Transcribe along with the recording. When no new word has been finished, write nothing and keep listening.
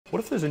What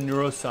if there's a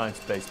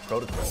neuroscience-based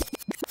protocol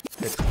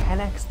to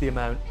 10x the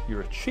amount you're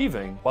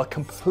achieving while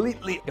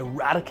completely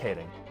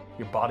eradicating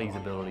your body's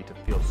ability to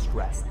feel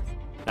stress?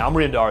 Now, I'm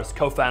Rían,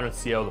 co-founder and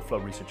CEO of the Flow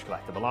Research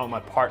Collective. Along with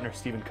my partner,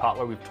 Steven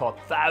Kotler, we've taught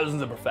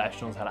thousands of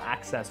professionals how to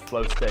access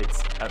flow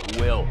states at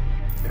will.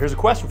 Here's a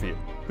question for you.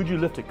 Could you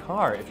lift a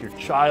car if your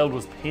child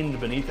was pinned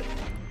beneath it?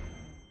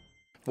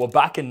 Well,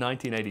 back in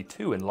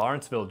 1982 in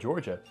Lawrenceville,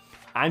 Georgia,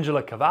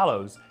 Angela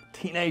Cavallo's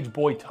teenage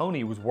boy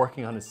Tony was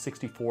working on his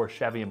 '64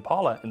 Chevy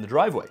Impala in the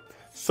driveway.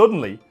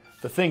 Suddenly,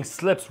 the thing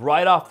slips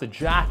right off the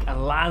jack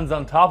and lands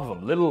on top of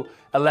him. Little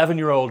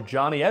 11-year-old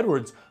Johnny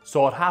Edwards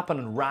saw it happen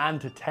and ran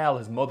to tell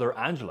his mother,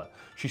 Angela.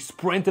 She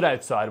sprinted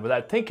outside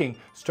without thinking,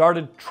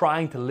 started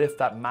trying to lift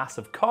that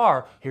massive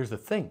car. Here's the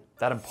thing,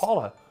 that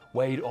Impala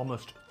weighed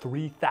almost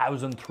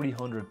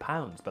 3,300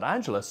 pounds, but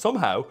Angela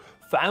somehow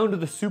found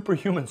the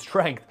superhuman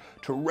strength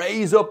to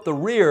raise up the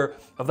rear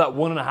of that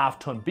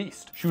 1.5-ton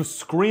beast. She was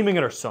screaming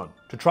at her son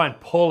to try and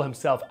pull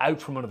himself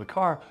out from under the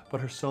car, but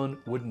her son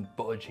wouldn't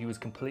budge. He was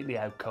completely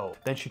out cold.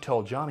 Then she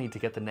told Johnny to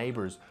get the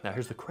neighbors. Now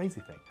here's the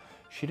crazy thing.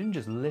 She didn't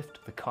just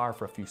lift the car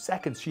for a few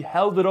seconds, she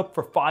held it up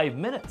for 5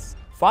 minutes.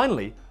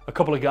 Finally, a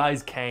couple of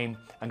guys came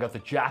and got the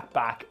jack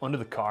back under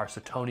the car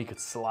so Tony could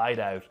slide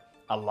out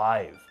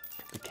alive.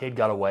 The kid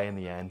got away in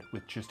the end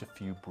with just a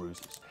few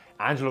bruises.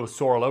 Angela was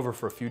sore all over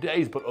for a few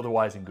days, but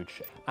otherwise in good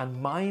shape. And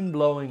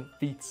mind-blowing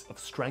feats of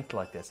strength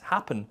like this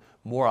happen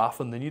more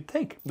often than you'd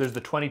think. There's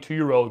the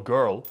 22-year-old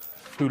girl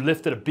who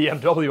lifted a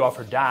BMW off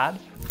her dad,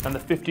 and the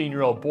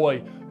 15-year-old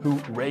boy who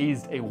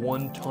raised a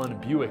 1-ton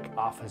Buick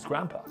off his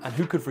grandpa. And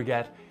who could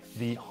forget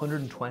the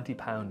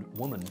 120-pound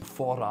woman who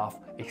fought off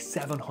a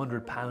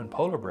 700-pound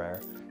polar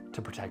bear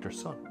to protect her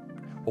son?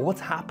 Well,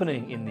 what's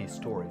happening in these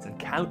stories and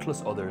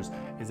countless others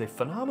is a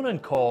phenomenon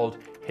called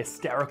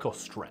hysterical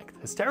strength.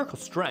 Hysterical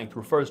strength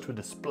refers to a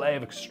display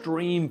of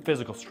extreme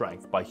physical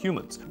strength by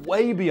humans,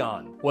 way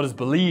beyond what is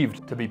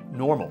believed to be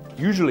normal.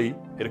 Usually,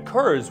 it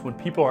occurs when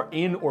people are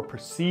in or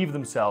perceive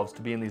themselves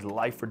to be in these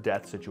life or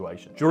death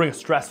situations. During a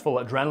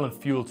stressful,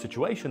 adrenaline-fueled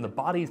situation, the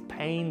body's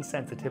pain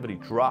sensitivity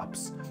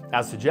drops,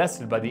 as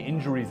suggested by the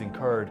injuries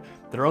incurred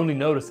that are only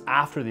noticed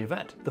after the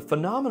event. The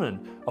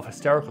phenomenon of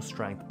hysterical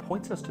strength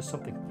points us to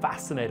something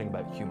fascinating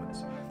about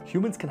humans.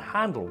 Humans can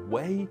handle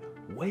way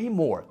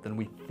more than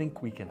we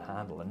think we can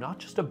handle, and not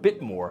just a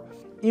bit more,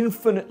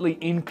 infinitely,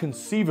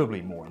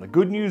 inconceivably more. And the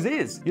good news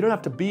is, you don't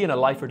have to be in a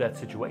life or death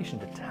situation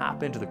to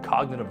tap into the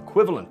cognitive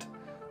equivalent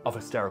of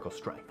hysterical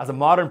strength. As a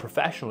modern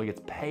professional who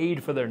gets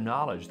paid for their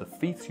knowledge, the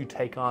feats you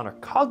take on are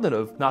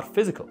cognitive, not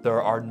physical.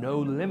 There are no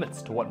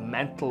limits to what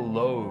mental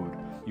load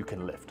you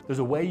can lift. There's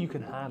a way you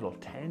can handle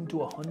 10 to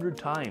 100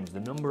 times the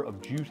number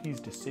of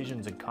duties,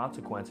 decisions, and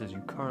consequences you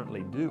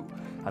currently do.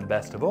 And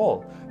best of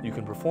all, you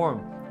can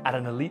perform at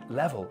an elite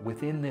level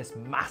within this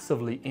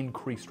massively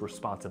increased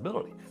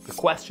responsibility. The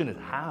question is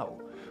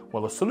how?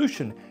 Well, the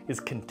solution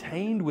is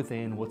contained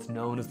within what's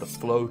known as the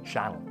flow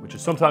channel, which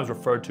is sometimes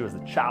referred to as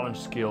the challenge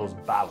skills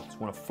balance,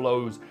 one of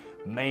flow's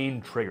main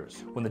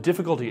triggers. When the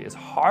difficulty is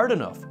hard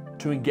enough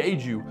to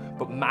engage you,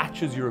 but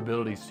matches your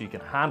abilities so you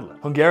can handle it.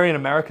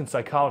 Hungarian-American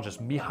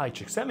psychologist Mihaly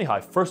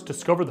Csikszentmihalyi first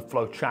discovered the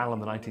flow channel in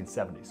the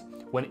 1970s.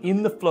 When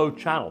in the flow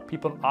channel,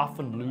 people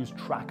often lose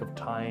track of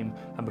time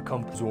and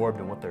become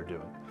absorbed in what they're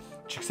doing.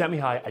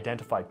 Csikszentmihalyi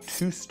identified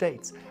 2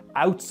 states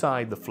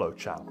outside the flow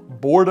channel: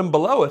 boredom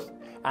below it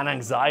and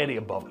anxiety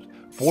above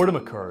it. Boredom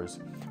occurs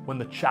when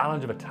the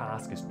challenge of a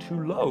task is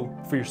too low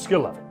for your skill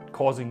level,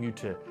 causing you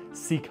to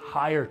seek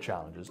higher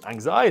challenges.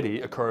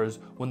 Anxiety occurs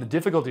when the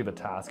difficulty of a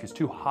task is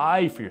too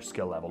high for your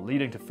skill level,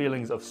 leading to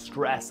feelings of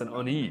stress and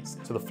unease.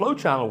 So the flow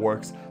channel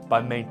works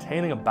by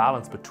maintaining a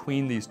balance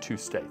between these 2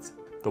 states.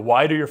 The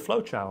wider your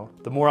flow channel,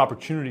 the more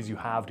opportunities you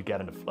have to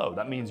get into flow.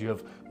 That means you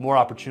have more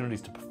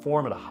opportunities to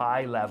perform at a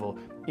high level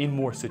in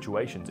more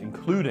situations,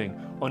 including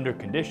under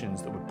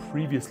conditions that would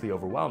previously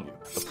overwhelm you.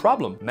 The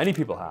problem many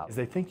people have is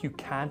they think you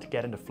can't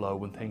get into flow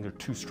when things are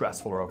too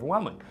stressful or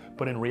overwhelming.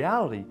 But in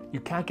reality, you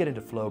can't get into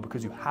flow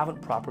because you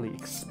haven't properly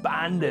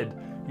expanded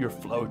your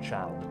flow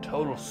channel, the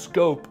total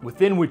scope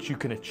within which you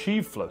can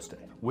achieve flow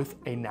state. With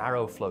a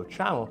narrow flow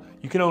channel,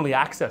 you can only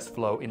access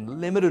flow in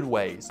limited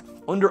ways,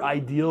 under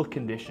ideal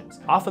conditions.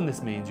 Often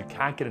this means you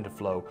can't get into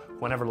flow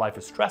whenever life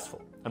is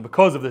stressful. And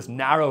because of this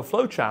narrow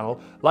flow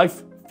channel,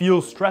 life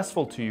feels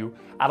stressful to you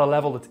at a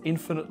level that's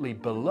infinitely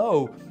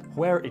below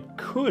where it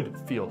could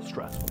feel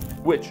stressful,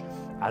 which,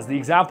 as the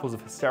examples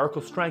of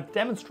hysterical strength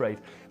demonstrate,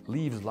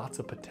 leaves lots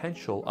of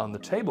potential on the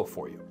table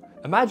for you.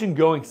 Imagine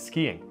going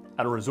skiing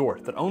at a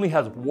resort that only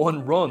has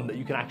 1 run that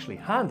you can actually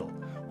handle.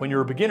 When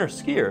you're a beginner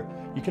skier,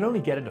 you can only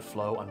get into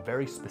flow on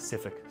very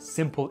specific,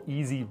 simple,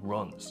 easy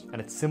runs.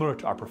 And it's similar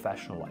to our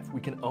professional life.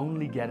 We can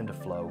only get into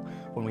flow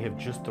when we have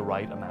just the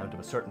right amount of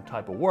a certain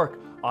type of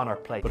work on our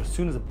plate. But as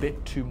soon as a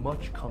bit too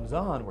much comes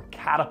on, we're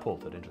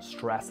catapulted into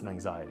stress and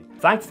anxiety.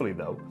 Thankfully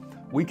though,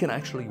 we can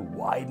actually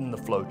widen the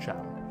flow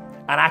channel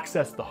and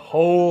access the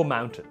whole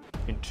mountain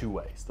in 2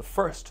 ways. The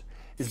first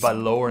is by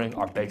lowering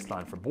our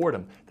baseline for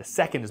boredom. The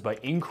second is by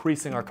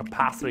increasing our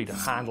capacity to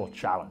handle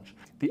challenge.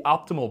 The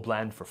optimal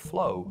blend for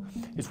flow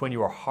is when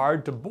you are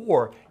hard to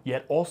bore,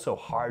 yet also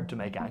hard to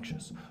make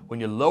anxious. When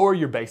you lower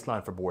your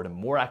baseline for boredom,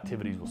 more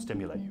activities will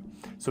stimulate you.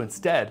 So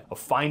instead of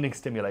finding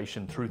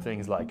stimulation through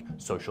things like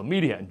social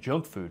media and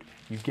junk food,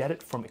 you get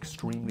it from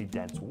extremely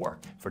dense work.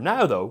 For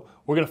now though,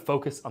 we're going to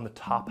focus on the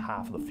top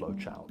half of the flow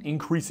channel,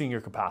 increasing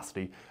your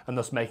capacity and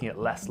thus making it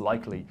less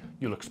likely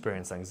you'll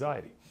experience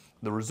anxiety.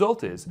 The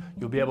result is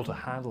you'll be able to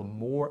handle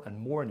more and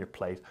more on your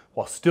plate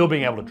while still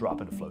being able to drop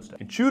into flow state.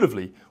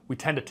 Intuitively, we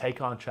tend to take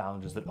on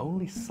challenges that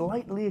only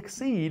slightly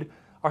exceed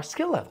our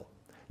skill level,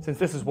 since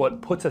this is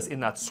what puts us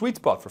in that sweet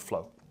spot for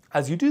flow.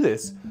 As you do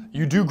this,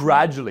 you do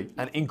gradually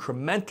and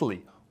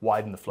incrementally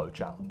widen the flow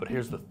channel. But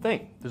here's the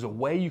thing, there's a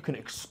way you can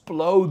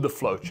explode the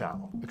flow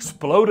channel.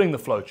 Exploding the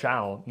flow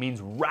channel means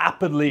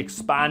rapidly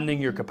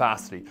expanding your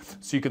capacity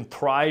so you can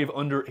thrive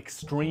under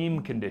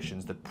extreme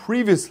conditions that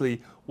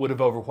previously would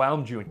have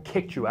overwhelmed you and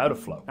kicked you out of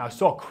flow. Now, I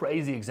saw a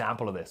crazy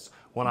example of this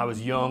when I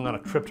was young on a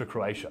trip to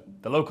Croatia.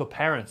 The local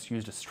parents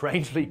used a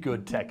strangely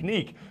good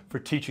technique for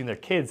teaching their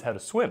kids how to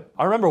swim.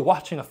 I remember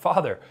watching a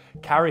father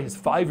carry his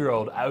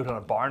 5-year-old out on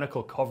a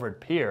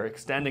barnacle-covered pier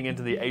extending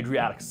into the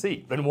Adriatic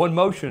Sea. In one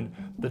motion,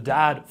 the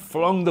dad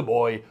flung the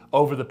boy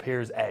over the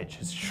pier's edge.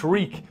 His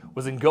shriek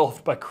was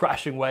engulfed by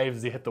crashing waves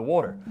as he hit the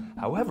water.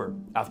 However,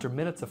 after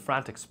minutes of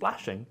frantic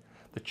splashing,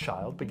 the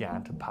child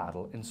began to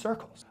paddle in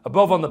circles.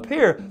 Above on the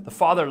pier, the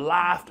father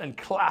laughed and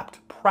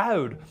clapped,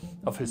 proud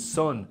of his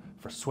son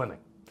for swimming.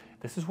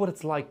 This is what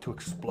it's like to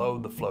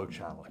explode the flow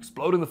channel.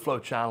 Exploding the flow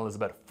channel is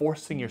about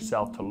forcing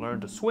yourself to learn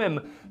to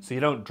swim so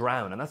you don't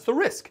drown, and that's the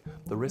risk.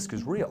 The risk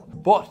is real.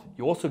 But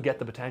you also get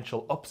the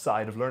potential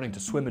upside of learning to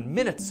swim in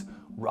minutes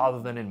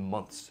rather than in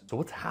months. So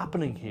what's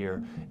happening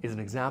here is an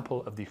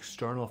example of the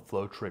external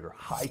flow trigger,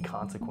 high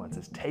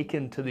consequences,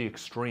 taken to the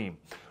extreme.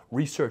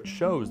 Research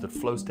shows that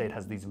flow state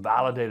has these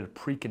validated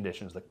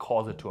preconditions that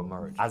cause it to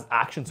emerge. As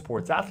action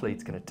sports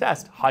athletes can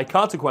attest, high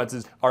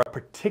consequences are a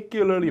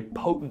particularly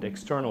potent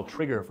external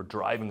trigger for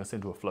driving us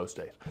into a flow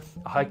state.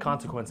 A high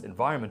consequence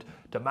environment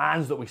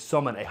demands that we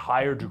summon a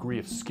higher degree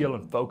of skill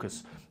and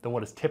focus than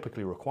what is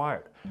typically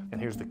required. And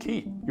here's the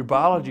key. Your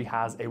biology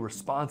has a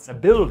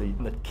responsibility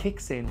that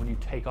kicks in when you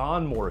take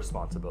on more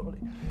responsibility.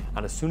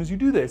 And as soon as you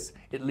do this,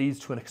 it leads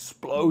to an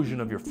explosion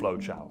of your flow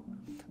channel.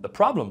 The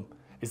problem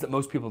is that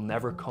most people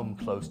never come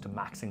close to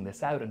maxing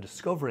this out and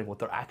discovering what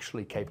they're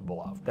actually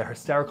capable of. Their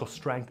hysterical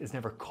strength is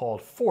never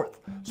called forth,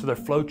 so their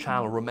flow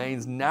channel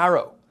remains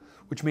narrow,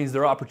 which means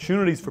their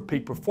opportunities for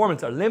peak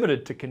performance are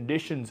limited to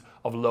conditions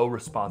of low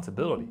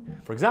responsibility.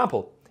 For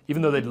example,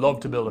 even though they'd love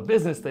to build a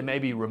business, they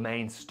maybe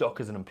remain stuck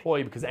as an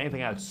employee because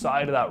anything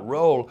outside of that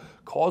role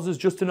causes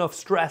just enough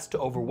stress to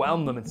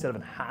overwhelm them instead of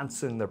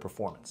enhancing their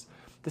performance.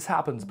 This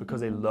happens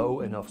because a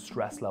low enough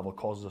stress level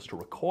causes us to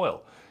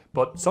recoil.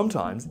 But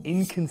sometimes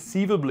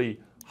inconceivably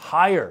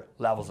higher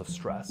levels of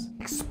stress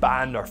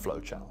expand our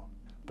flow channel.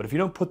 But if you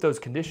don't put those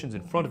conditions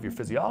in front of your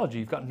physiology,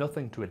 you've got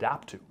nothing to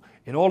adapt to.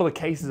 In all of the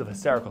cases of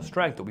hysterical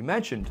strength that we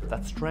mentioned,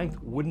 that strength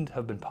wouldn't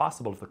have been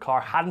possible if the car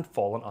hadn't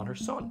fallen on her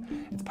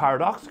son. It's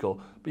paradoxical,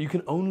 but you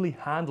can only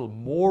handle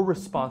more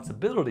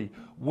responsibility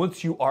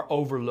once you are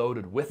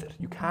overloaded with it.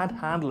 You can't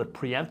handle it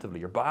preemptively.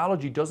 Your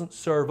biology doesn't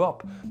serve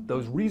up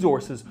those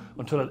resources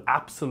until it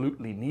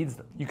absolutely needs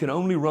them. You can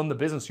only run the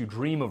business you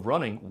dream of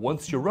running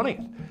once you're running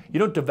it. You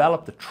don't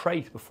develop the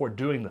trait before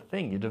doing the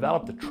thing. You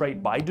develop the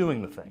trait by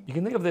doing the thing. You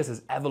can think of this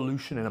as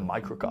evolution in a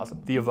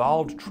microcosm. The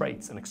evolved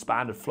traits and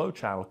expanded flow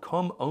channel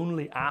come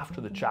only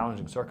after the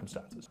challenging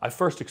circumstances. I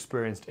first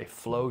experienced a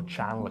flow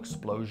channel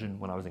explosion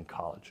when I was in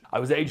college. I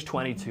was age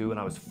 22 and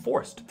I was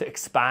forced to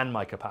expand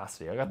my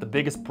capacity. I got the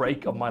biggest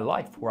break of my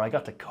life where I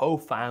got to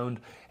co-found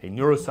a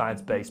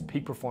neuroscience-based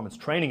peak performance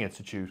training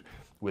institute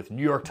with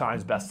New York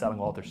Times bestselling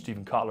author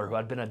Steven Kotler, who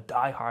I'd been a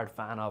die-hard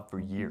fan of for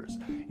years.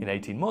 In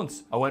 18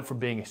 months, I went from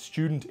being a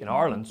student in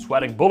Ireland,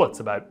 sweating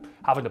bullets about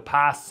having to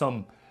pass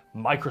some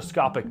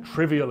microscopic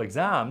trivial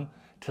exam,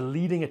 to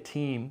leading a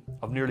team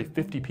of nearly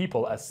 50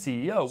 people as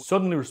CEO,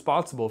 suddenly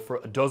responsible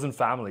for a dozen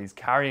families,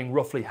 carrying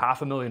roughly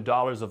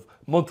 $500,000 of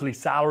monthly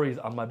salaries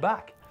on my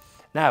back.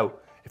 Now,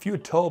 if you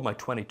had told my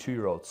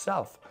 22-year-old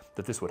self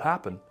that this would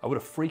happen, I would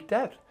have freaked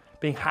out.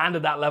 Being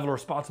handed that level of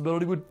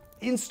responsibility would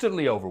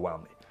instantly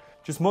overwhelm me.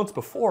 Just months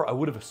before, I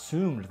would have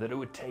assumed that it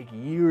would take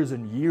years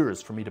and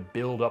years for me to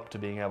build up to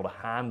being able to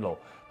handle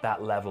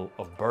that level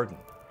of burden.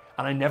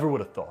 And I never would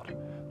have thought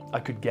I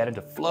could get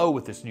into flow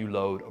with this new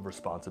load of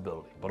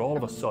responsibility. But all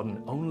of a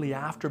sudden, only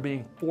after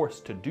being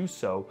forced to do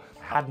so,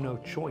 I had no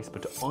choice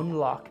but to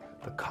unlock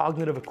the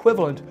cognitive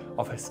equivalent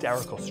of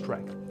hysterical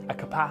strength, a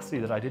capacity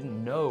that I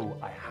didn't know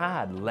I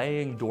had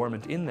laying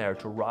dormant in there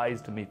to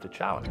rise to meet the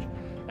challenge.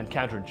 And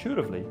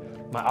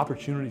counterintuitively, my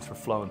opportunities for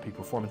flow and peak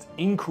performance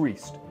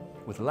increased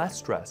with less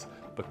stress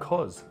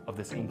because of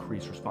this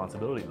increased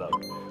responsibility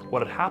load.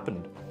 What had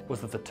happened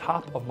was that the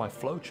top of my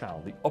flow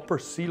channel, the upper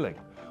ceiling,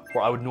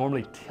 where I would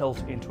normally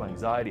tilt into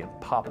anxiety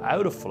and pop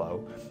out of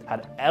flow,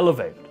 had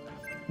elevated.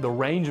 The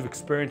range of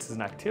experiences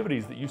and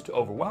activities that used to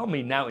overwhelm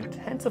me now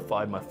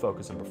intensified my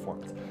focus and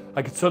performance.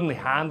 I could suddenly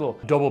handle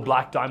double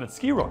black diamond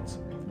ski runs.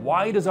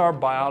 Why does our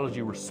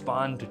biology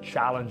respond to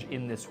challenge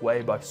in this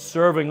way by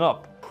serving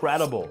up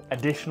incredible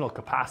additional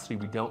capacity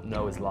we don't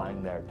know is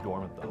lying there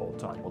dormant the whole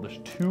time? Well, there's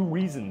two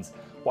reasons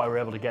why we're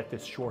able to get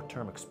this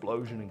short-term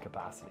explosion in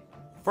capacity.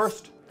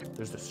 First,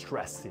 there's the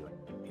stress ceiling.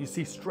 You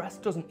see, stress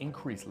doesn't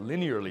increase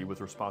linearly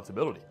with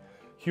responsibility.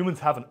 Humans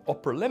have an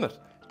upper limit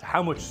to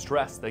how much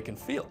stress they can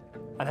feel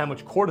and how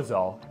much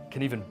cortisol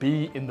can even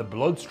be in the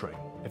bloodstream.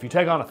 If you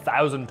take on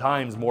 1,000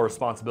 times more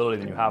responsibility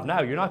than you have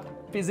now, you're not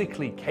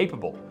physically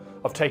capable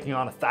of taking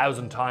on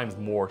 1,000 times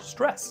more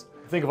stress.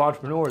 Think of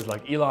entrepreneurs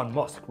like Elon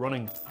Musk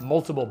running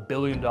multiple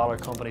billion-dollar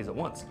companies at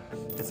once.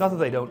 It's not that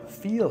they don't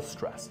feel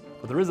stress,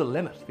 but there is a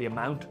limit to the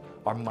amount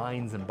our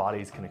minds and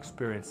bodies can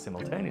experience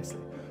simultaneously.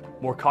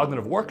 More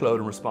cognitive workload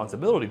and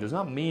responsibility does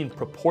not mean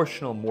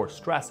proportional more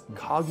stress.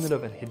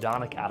 Cognitive and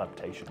hedonic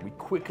adaptation. We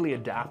quickly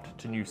adapt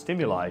to new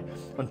stimuli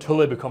until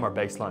they become our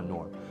baseline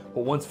norm.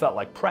 What once felt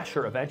like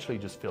pressure eventually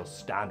just feels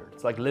standard.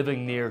 It's like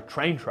living near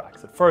train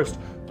tracks. At first,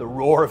 the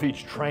roar of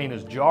each train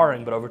is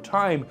jarring, but over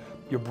time,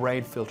 your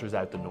brain filters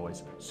out the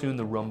noise. Soon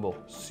the rumble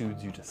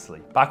soothes you to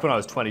sleep. Back when I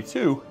was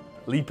 22,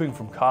 leaping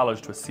from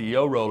college to a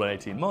CEO role in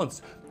 18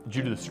 months,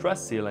 due to the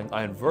stress ceiling,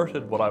 I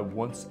inverted what I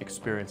once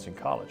experienced in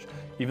college.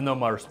 Even though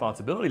my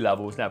responsibility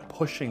level was now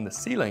pushing the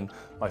ceiling,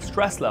 my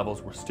stress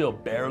levels were still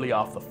barely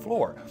off the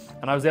floor,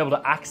 and I was able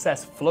to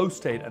access flow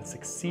state and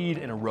succeed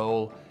in a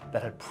role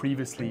that had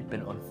previously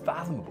been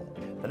unfathomable.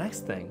 The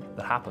next thing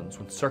that happens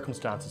when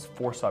circumstances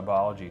force our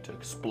biology to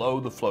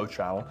explode the flow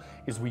channel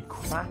is we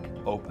crack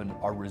open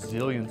our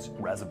resilience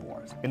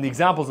reservoirs. In the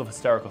examples of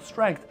hysterical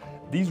strength,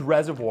 these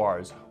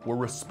reservoirs were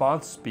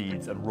response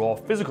speeds and raw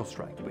physical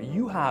strength, but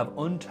you have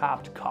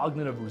untapped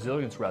cognitive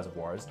resilience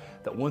reservoirs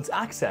that once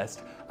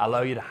accessed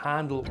allow you to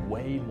handle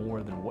way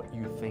more than what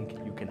you think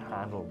you can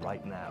handle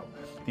right now.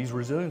 These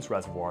resilience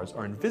reservoirs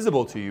are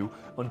invisible to you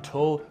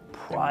until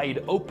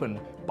pried open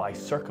by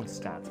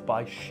circumstance,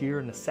 by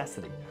sheer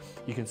necessity.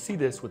 You can see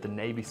this with the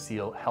Navy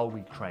SEAL Hell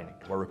Week training,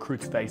 where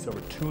recruits face over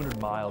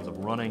 200 miles of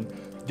running,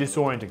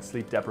 disorienting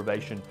sleep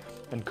deprivation,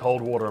 and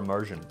cold water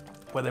immersion,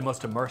 where they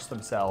must immerse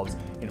themselves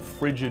in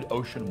frigid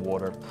ocean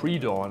water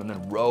pre-dawn and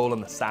then roll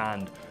in the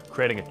sand,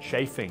 creating a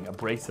chafing,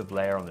 abrasive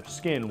layer on their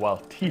skin while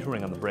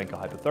teetering on the brink of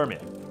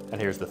hypothermia.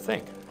 And here's the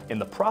thing. In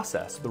the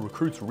process, the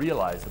recruits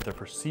realized that their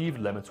perceived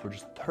limits were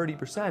just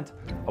 30%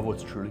 of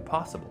what's truly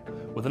possible.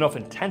 With enough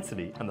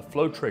intensity and the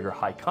flow trigger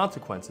high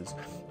consequences,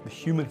 the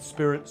human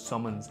spirit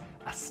summons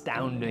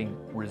astounding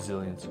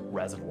resilience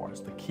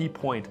reservoirs. The key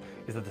point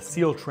is that the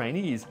SEAL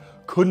trainees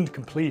couldn't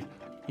complete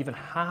even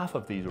half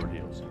of these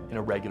ordeals in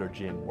a regular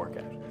gym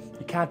workout.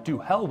 You can't do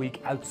Hell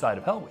Week outside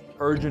of Hell Week.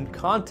 Urgent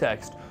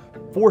context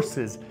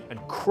forces and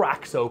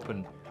cracks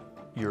open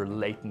your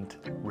latent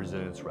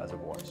resilience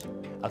reservoirs.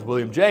 As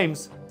William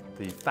James,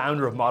 the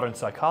founder of modern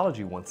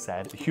psychology, once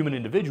said, the human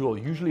individual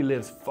usually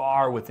lives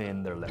far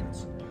within their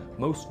limits.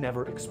 Most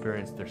never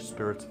experience their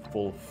spirit's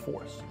full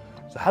force.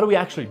 So how do we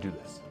actually do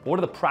this? What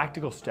are the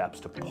practical steps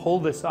to pull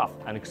this off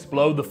and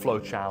explode the flow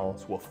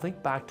channels? Well,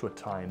 think back to a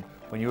time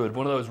when you had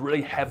one of those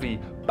really heavy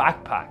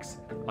backpacks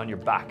on your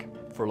back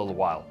for a little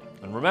while.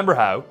 And remember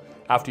how,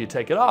 after you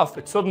take it off,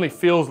 it suddenly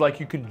feels like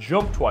you can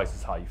jump twice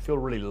as high. You feel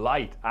really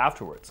light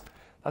afterwards.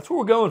 That's what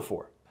we're going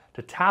for.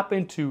 To tap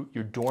into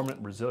your dormant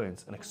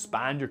resilience and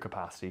expand your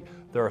capacity,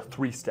 there are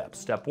 3 steps.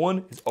 Step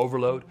 1 is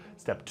overload.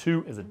 Step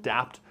 2 is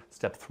adapt.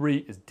 Step 3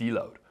 is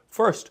deload.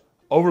 First,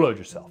 overload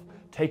yourself.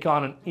 Take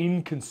on an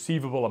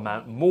inconceivable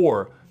amount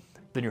more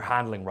than you're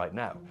handling right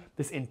now.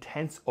 This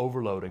intense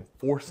overloading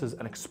forces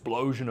an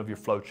explosion of your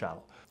flow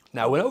channel.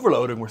 Now, when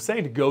overloading, we're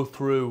saying to go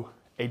through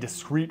a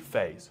discrete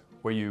phase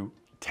where you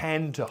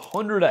 10 to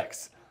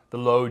 100x the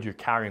load you're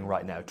carrying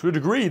right now, to a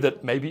degree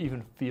that maybe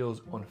even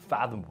feels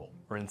unfathomable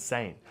or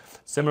insane.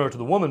 Similar to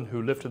the woman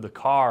who lifted the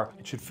car,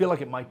 it should feel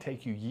like it might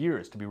take you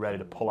years to be ready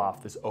to pull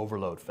off this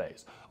overload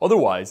phase.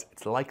 Otherwise,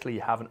 it's likely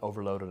you haven't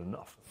overloaded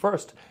enough.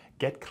 First,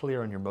 get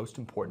clear on your most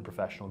important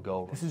professional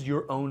goal. This is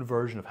your own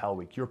version of Hell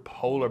Week, your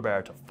polar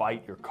bear to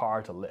fight, your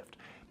car to lift.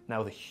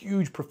 Now, with a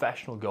huge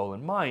professional goal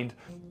in mind,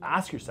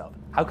 ask yourself,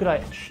 how could I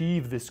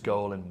achieve this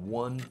goal in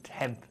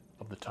 1/10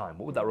 of the time?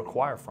 What would that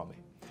require from me?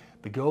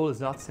 The goal is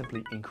not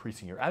simply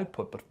increasing your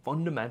output, but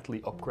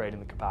fundamentally upgrading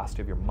the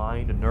capacity of your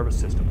mind and nervous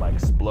system by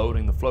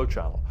exploding the flow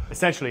channel.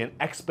 Essentially, an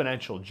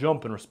exponential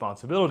jump in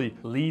responsibility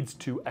leads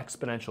to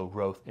exponential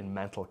growth in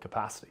mental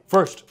capacity.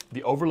 First,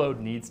 the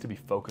overload needs to be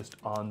focused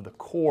on the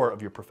core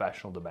of your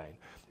professional domain.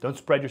 Don't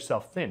spread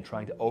yourself thin,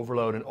 trying to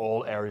overload in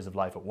all areas of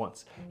life at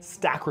once.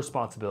 Stack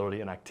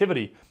responsibility and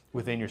activity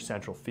within your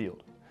central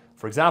field.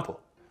 For example,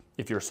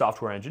 if you're a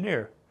software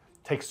engineer,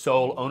 take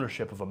sole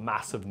ownership of a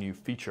massive new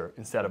feature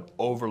instead of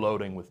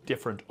overloading with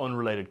different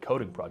unrelated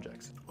coding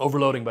projects.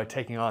 Overloading by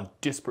taking on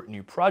disparate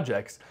new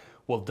projects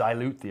will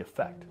dilute the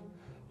effect.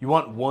 You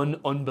want one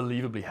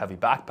unbelievably heavy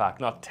backpack,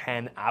 not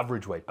 10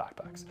 average weight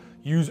backpacks.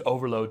 Use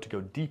overload to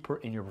go deeper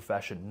in your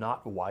profession,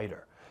 not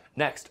wider.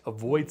 Next,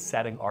 avoid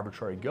setting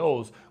arbitrary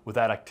goals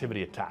without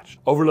activity attached.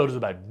 Overload is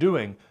about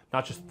doing,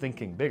 not just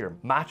thinking bigger.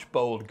 Match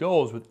bold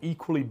goals with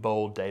equally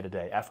bold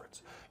day-to-day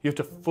efforts. You have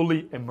to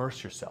fully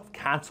immerse yourself,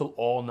 cancel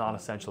all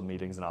non-essential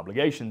meetings and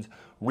obligations,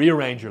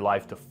 rearrange your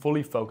life to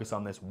fully focus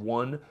on this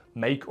one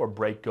make or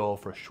break goal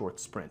for a short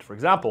sprint. For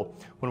example,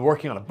 when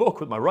working on a book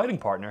with my writing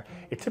partner,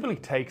 it typically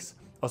takes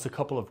us a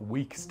couple of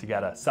weeks to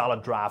get a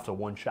solid draft of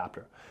one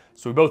chapter.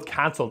 So we both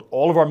canceled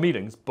all of our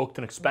meetings, booked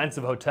an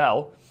expensive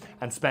hotel,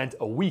 and spent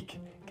a week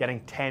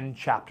getting 10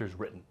 chapters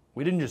written.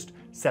 We didn't just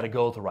set a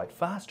goal to write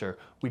faster,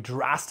 we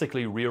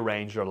drastically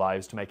rearranged our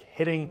lives to make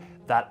hitting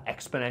that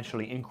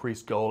exponentially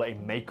increased goal a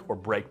make or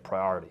break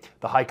priority.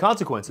 The high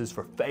consequences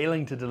for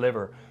failing to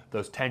deliver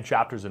those 10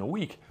 chapters in a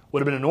week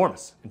would have been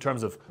enormous in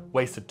terms of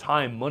wasted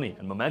time, money,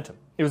 and momentum.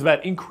 It was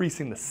about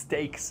increasing the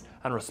stakes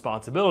and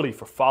responsibility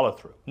for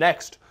follow-through.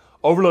 Next,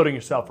 overloading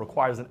yourself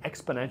requires an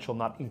exponential,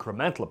 not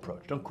incremental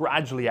approach. Don't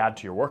gradually add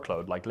to your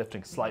workload like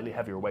lifting slightly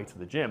heavier weights at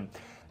the gym.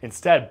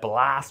 Instead,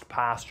 blast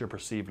past your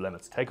perceived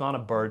limits. Take on a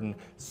burden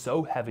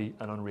so heavy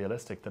and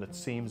unrealistic that it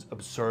seems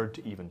absurd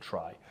to even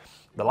try.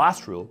 The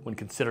last rule, when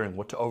considering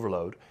what to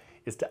overload,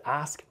 is to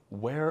ask,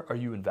 where are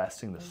you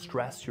investing the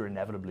stress you're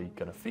inevitably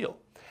going to feel?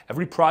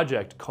 Every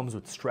project comes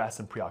with stress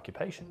and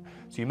preoccupation,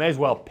 so you may as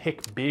well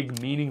pick big,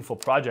 meaningful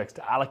projects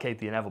to allocate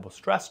the inevitable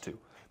stress to.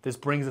 This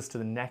brings us to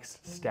the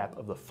next step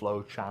of the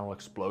flow channel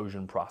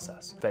explosion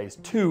process. Phase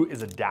 2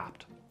 is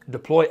adapt.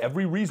 Deploy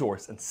every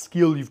resource and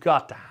skill you've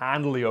got to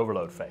handle the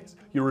overload phase.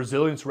 Your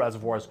resilience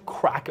reservoirs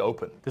crack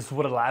open. This is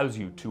what allows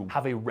you to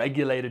have a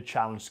regulated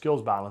challenge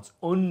skills balance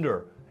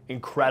under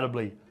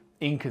incredibly,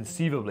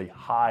 inconceivably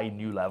high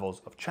new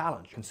levels of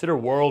challenge. Consider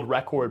world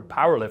record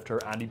powerlifter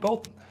Andy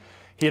Bolton.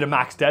 He had a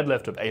max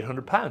deadlift of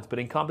 800 pounds, but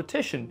in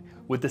competition,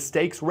 with the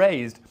stakes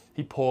raised,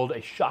 he pulled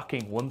a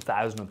shocking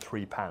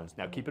 1,003 pounds.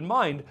 Now keep in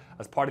mind,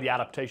 as part of the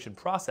adaptation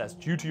process,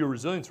 due to your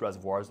resilience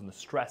reservoirs and the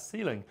stress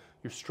ceiling,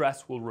 your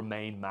stress will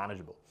remain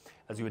manageable.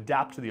 As you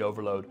adapt to the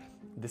overload,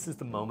 this is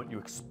the moment you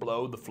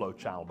explode the flow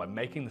channel by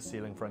making the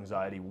ceiling for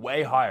anxiety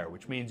way higher,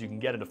 which means you can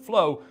get into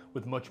flow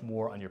with much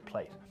more on your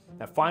plate.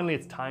 Now finally,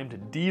 it's time to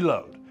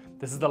deload.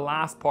 This is the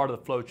last part of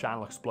the flow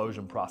channel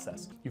explosion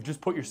process. You've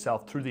just put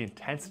yourself through the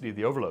intensity of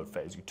the overload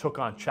phase. You took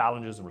on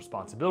challenges and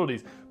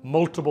responsibilities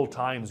multiple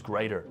times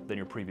greater than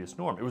your previous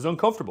norm. It was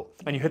uncomfortable,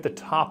 and you hit the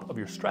top of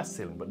your stress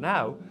ceiling. But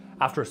now,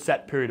 after a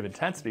set period of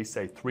intensity,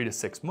 say 3 to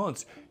 6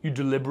 months, you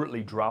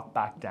deliberately drop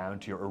back down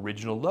to your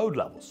original load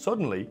levels.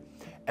 Suddenly,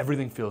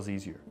 everything feels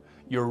easier.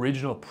 Your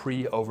original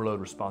pre-overload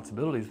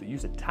responsibilities that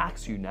used to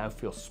tax you now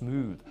feel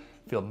smooth,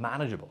 feel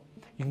manageable.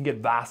 You can get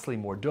vastly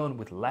more done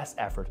with less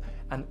effort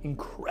and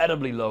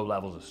incredibly low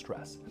levels of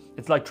stress.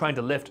 It's like trying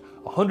to lift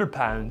 100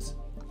 pounds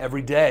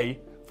every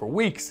day for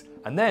weeks,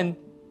 and then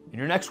in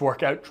your next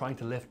workout, trying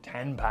to lift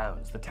 10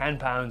 pounds. The 10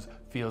 pounds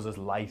feels as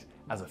light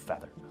as a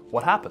feather.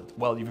 What happened?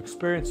 Well, you've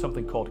experienced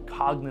something called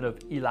cognitive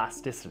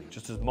elasticity.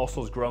 Just as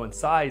muscles grow in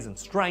size and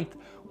strength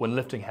when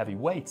lifting heavy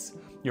weights,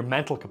 your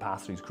mental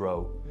capacities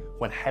grow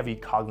when heavy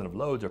cognitive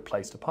loads are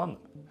placed upon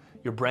them.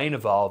 Your brain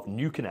evolved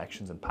new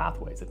connections and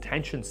pathways.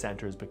 Attention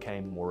centers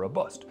became more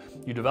robust.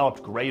 You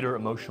developed greater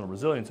emotional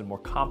resilience and more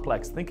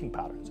complex thinking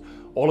patterns.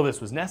 All of this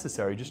was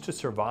necessary just to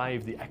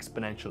survive the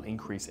exponential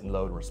increase in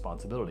load and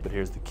responsibility. But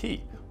here's the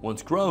key.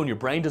 Once grown, your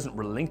brain doesn't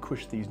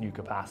relinquish these new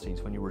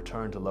capacities when you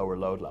return to lower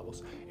load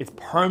levels. It's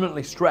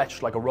permanently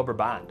stretched like a rubber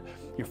band.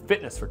 Your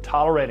fitness for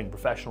tolerating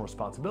professional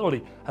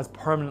responsibility has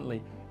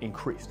permanently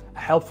increased. A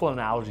helpful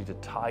analogy to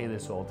tie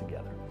this all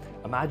together.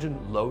 Imagine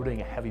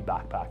loading a heavy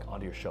backpack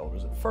onto your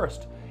shoulders. At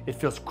first, it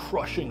feels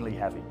crushingly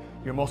heavy.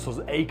 Your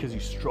muscles ache as you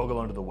struggle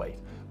under the weight.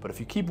 But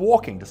if you keep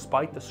walking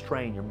despite the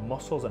strain, your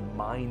muscles and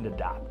mind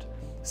adapt.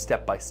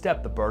 Step by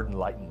step, the burden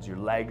lightens, your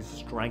legs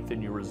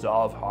strengthen, your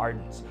resolve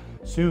hardens.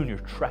 Soon you're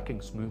trekking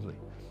smoothly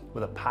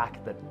with a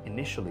pack that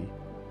initially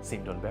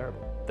seemed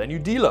unbearable. Then you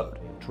deload,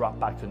 drop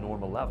back to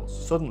normal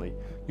levels. Suddenly,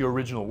 your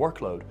original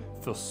workload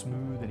feels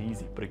smooth and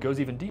easy, but it goes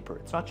even deeper.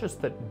 It's not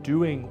just that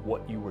doing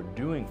what you were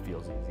doing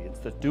feels easy, it's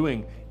that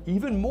doing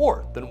even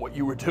more than what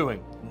you were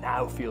doing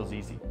now feels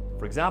easy.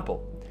 For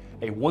example,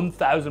 a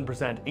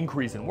 1,000%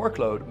 increase in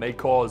workload may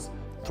cause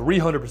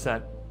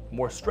 300%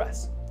 more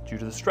stress due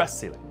to the stress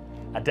ceiling.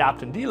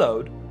 Adapt and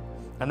deload,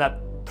 and that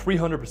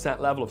 300%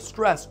 level of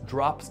stress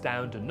drops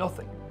down to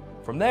nothing.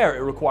 From there,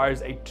 it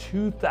requires a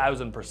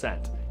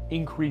 2,000%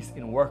 increase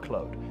in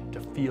workload to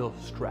feel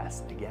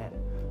stress again.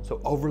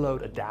 So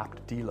overload,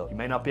 adapt, deload. You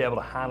may not be able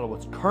to handle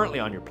what's currently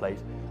on your plate,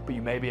 but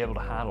you may be able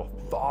to handle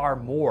far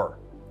more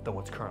than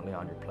what's currently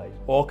on your plate.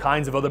 All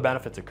kinds of other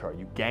benefits occur.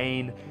 You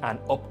gain an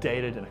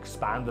updated and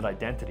expanded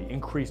identity,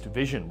 increased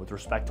vision with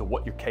respect to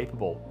what you're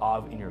capable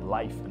of in your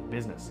life and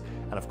business,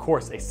 and of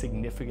course, a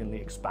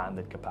significantly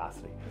expanded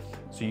capacity.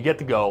 So you get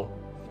the goal,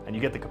 and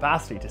you get the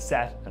capacity to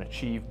set and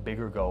achieve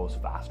bigger goals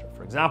faster.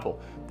 For example,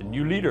 the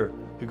new leader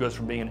who goes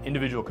from being an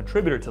individual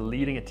contributor to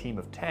leading a team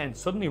of 10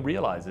 suddenly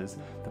realizes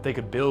that they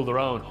could build their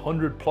own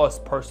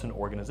 100+ person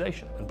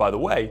organization. And by the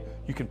way,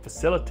 you can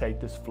facilitate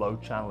this flow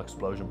channel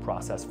explosion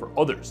process for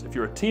others. If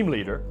you're a team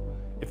leader,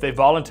 If they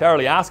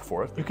voluntarily ask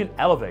for it, you can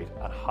elevate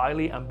a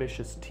highly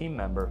ambitious team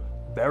member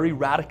very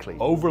radically,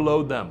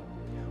 overload them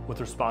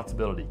with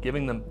responsibility,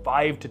 giving them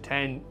 5 to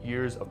 10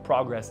 years of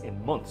progress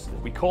in months.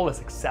 We call this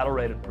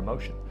accelerated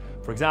promotion.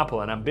 For example,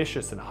 an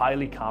ambitious and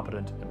highly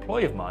competent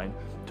employee of mine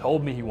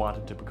told me he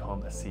wanted to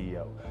become a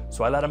CEO.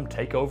 So I let him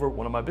take over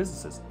one of my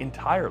businesses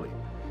entirely.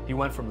 He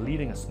went from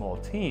leading a small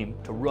team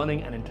to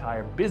running an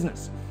entire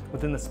business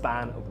within the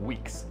span of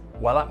weeks.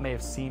 While that may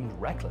have seemed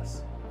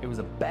reckless, it was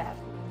a bet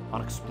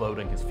on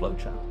exploding his flow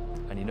channel.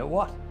 And you know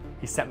what?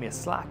 He sent me a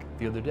Slack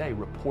the other day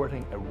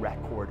reporting a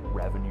record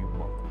revenue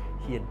month.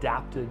 He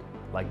adapted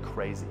like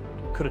crazy.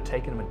 It could have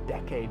taken him a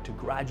decade to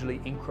gradually,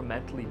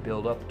 incrementally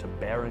build up to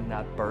bearing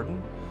that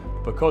burden.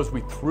 Because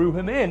we threw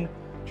him in,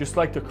 just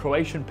like the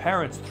Croatian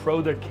parents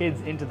throw their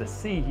kids into the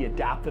sea, he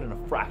adapted in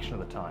a fraction of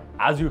the time.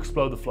 As you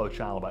explode the flow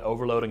channel by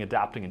overloading,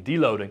 adapting, and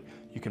deloading,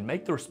 you can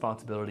make the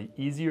responsibility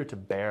easier to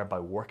bear by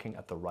working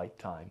at the right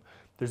time.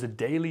 There's a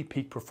daily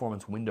peak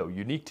performance window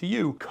unique to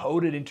you,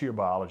 coded into your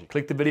biology.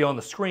 Click the video on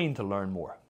the screen to learn more.